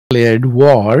declared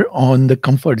war on the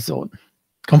comfort zone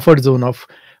of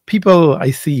people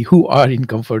I see who are in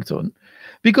comfort zone,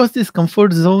 because this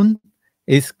comfort zone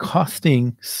is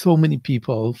costing so many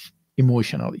people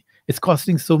emotionally. It's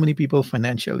costing so many people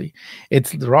financially.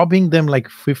 It's robbing them like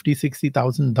 50,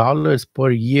 $60,000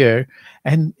 per year,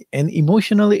 and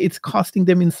emotionally it's costing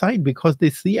them inside, because they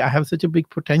see I have such a big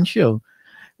potential.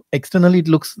 Externally it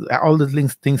looks, all the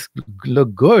things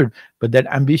look good, but that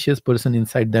ambitious person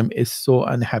inside them is so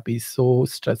unhappy, so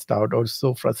stressed out, or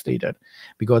so frustrated,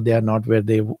 because they are not where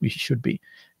they should be,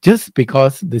 just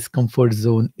because this comfort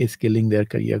zone is killing their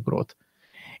career growth.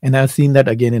 And I've seen that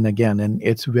again and again, and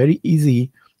it's very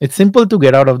easy, it's simple to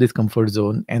get out of this comfort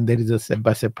zone, and there is a step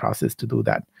by step process to do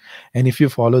that. And if you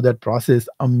follow that process,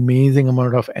 amazing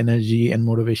amount of energy and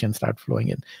motivation start flowing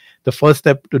in. The first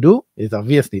step to do is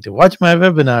obviously to watch my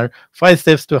webinar, 5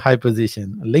 steps to high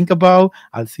position. Link above.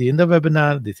 I'll see you in the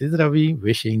webinar. This is Ravi,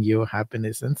 wishing you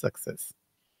happiness and success.